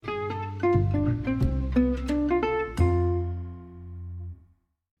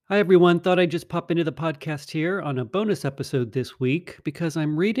Hi, everyone. Thought I'd just pop into the podcast here on a bonus episode this week because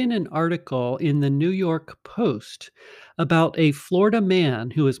I'm reading an article in the New York Post about a Florida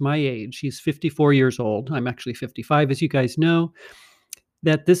man who is my age. He's 54 years old. I'm actually 55, as you guys know.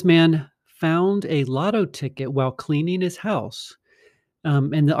 That this man found a lotto ticket while cleaning his house.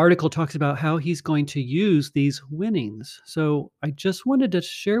 And the article talks about how he's going to use these winnings. So I just wanted to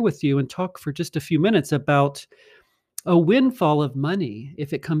share with you and talk for just a few minutes about a windfall of money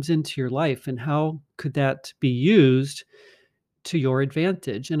if it comes into your life, and how could that be used to your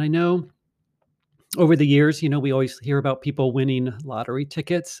advantage? And I know over the years, we always hear about people winning lottery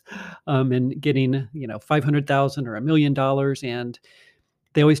tickets, and getting, 500,000 or $1 million. And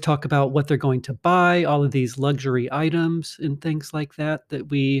they always talk about what they're going to buy, all of these luxury items and things like that, that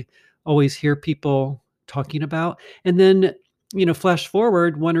we always hear people talking about. And then, flash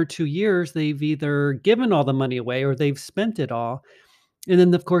forward 1 or 2 years, they've either given all the money away or they've spent it all. And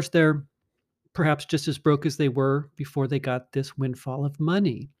then, of course, they're perhaps just as broke as they were before they got this windfall of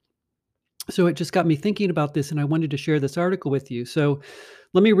money. So it just got me thinking about this, and I wanted to share this article with you. So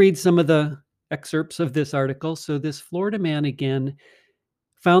let me read some of the excerpts of this article. So, this Florida man again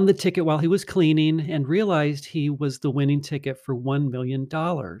found the ticket while he was cleaning and realized he was the winning ticket for $1 million.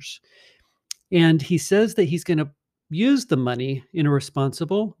 And he says that he's going to use the money in a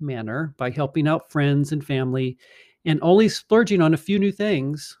responsible manner by helping out friends and family and only splurging on a few new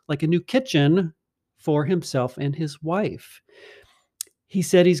things, like a new kitchen for himself and his wife. He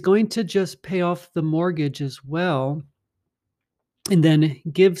said he's going to just pay off the mortgage as well and then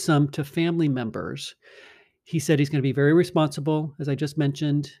give some to family members. He said he's going to be very responsible, as I just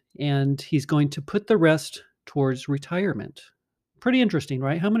mentioned, and he's going to put the rest towards retirement. Pretty interesting,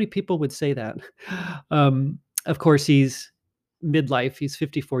 right? How many people would say that? Of course, he's midlife. He's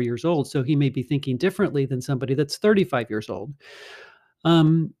 54 years old, so he may be thinking differently than somebody that's 35 years old.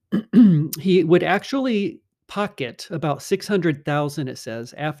 Um, he would actually pocket about 600,000, it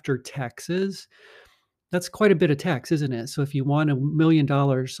says, after taxes. That's quite a bit of tax, isn't it? So if you want $1 million,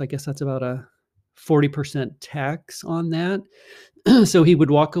 I guess that's about a 40% tax on that. So he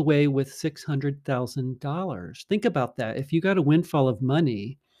would walk away with $600,000. Think about that. If you got a windfall of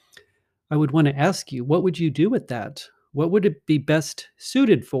money, I would want to ask you, what would you do with that? What would it be best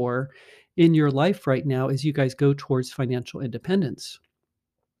suited for in your life right now as you guys go towards financial independence?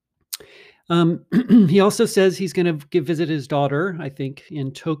 He also says he's going to visit his daughter, I think,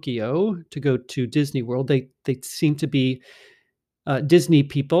 in Tokyo to go to Disney World. They seem to be Disney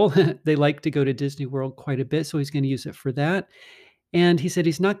people. They like to go to Disney World quite a bit, so he's going to use it for that. And he said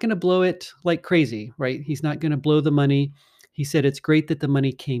he's not going to blow it like crazy, right? He's not going to blow the money. He said it's great that the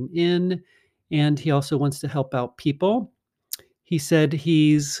money came in, and he also wants to help out people. He said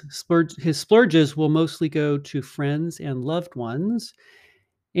his splurges will mostly go to friends and loved ones.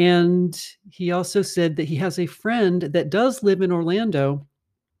 And he also said that he has a friend that does live in Orlando,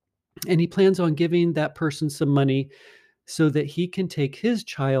 and he plans on giving that person some money so that he can take his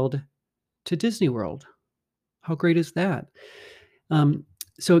child to Disney World. How great is that? Um,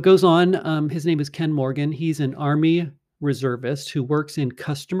 so it goes on. His name is Ken Morgan. He's an Army reservist who works in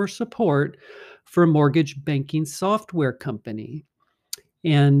customer support for a mortgage banking software company.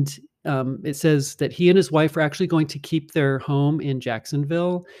 And it says that he and his wife are actually going to keep their home in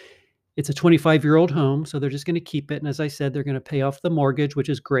Jacksonville. It's a 25-year-old home, so they're just going to keep it. And as I said, they're going to pay off the mortgage, which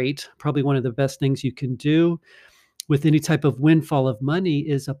is great. Probably one of the best things you can do with any type of windfall of money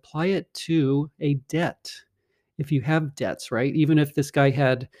is apply it to a debt. If you have debts, right? Even if this guy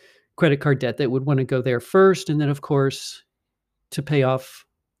had credit card debt, that would want to go there first. And then, of course, to pay off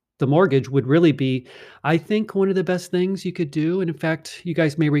the mortgage would really be, I think, one of the best things you could do. And in fact, you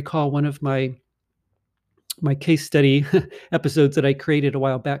guys may recall one of my case study episodes that I created a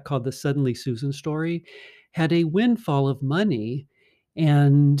while back called the Suddenly Susan story, had a windfall of money.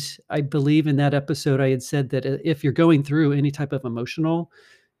 And I believe in that episode, I had said that if you're going through any type of emotional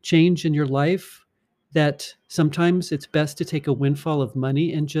change in your life, that sometimes it's best to take a windfall of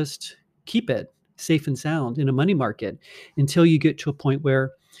money and just keep it safe and sound in a money market until you get to a point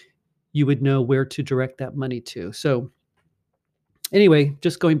where you would know where to direct that money to. So anyway,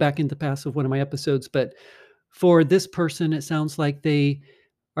 just going back into the past of one of my episodes, but for this person, it sounds like they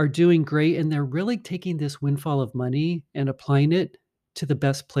are doing great and they're really taking this windfall of money and applying it to the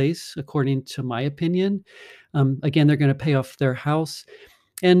best place, according to my opinion. Again, they're going to pay off their house.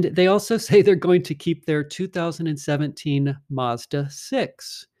 And they also say they're going to keep their 2017 Mazda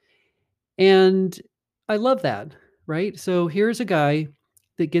 6. And I love that, right? So here's a guy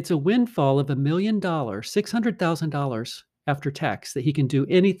that gets a windfall of $1 million, $600,000 after tax that he can do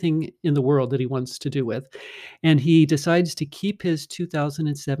anything in the world that he wants to do with. And he decides to keep his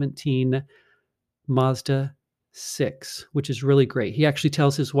 2017 Mazda 6, which is really great. He actually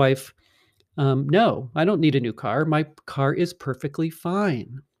tells his wife, no, I don't need a new car. My car is perfectly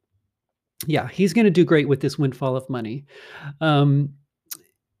fine. Yeah, he's going to do great with this windfall of money. Um,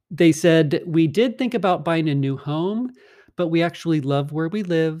 they said, we did think about buying a new home, but we actually love where we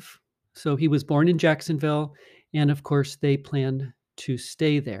live. So he was born in Jacksonville. And of course, they plan to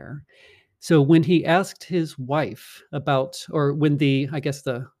stay there. So when he asked his wife about, or when I guess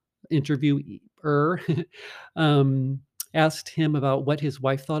the interviewer um, asked him about what his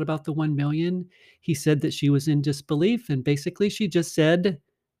wife thought about the 1 million, he said that she was in disbelief. And basically she just said,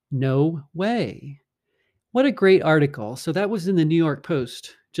 no way. What a great article. So that was in the New York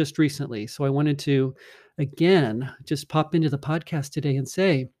Post just recently. So I wanted to, again, just pop into the podcast today and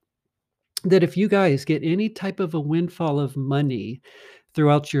say that if you guys get any type of a windfall of money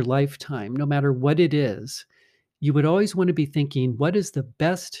throughout your lifetime, no matter what it is, you would always want to be thinking, what is the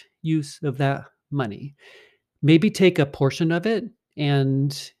best use of that money? Maybe take a portion of it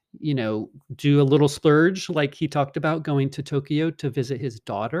and, do a little splurge like he talked about going to Tokyo to visit his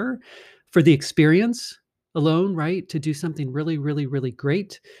daughter for the experience alone, right? To do something really, really, really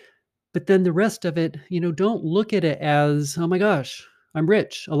great. But then the rest of it, don't look at it as, oh my gosh, I'm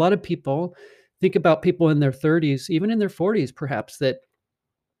rich. A lot of people think about people in their 30s, even in their 40s, perhaps, that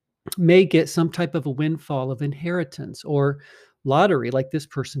may get some type of a windfall of inheritance or lottery like this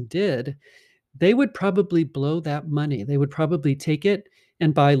person did. They would probably blow that money. They would probably take it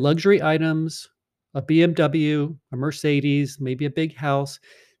and buy luxury items, a BMW, a Mercedes, maybe a big house.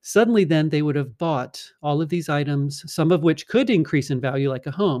 Suddenly, then they would have bought all of these items, some of which could increase in value, like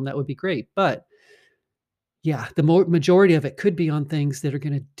a home. That would be great. But yeah, the majority of it could be on things that are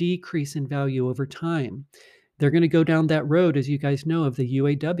going to decrease in value over time. They're going to go down that road, as you guys know, of the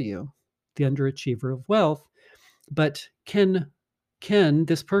UAW, the underachiever of wealth. But Ken,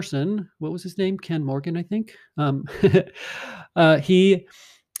 this person, what was his name? Ken Morgan, I think. He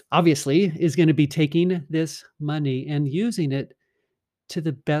obviously is going to be taking this money and using it to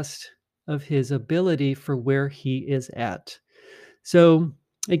the best of his ability for where he is at. So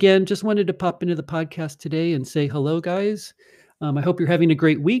again, just wanted to pop into the podcast today and say hello, guys. I hope you're having a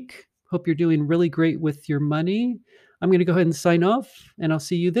great week. Hope you're doing really great with your money. I'm going to go ahead and sign off, and I'll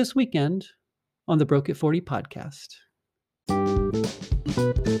see you this weekend on the Broke at 40 podcast.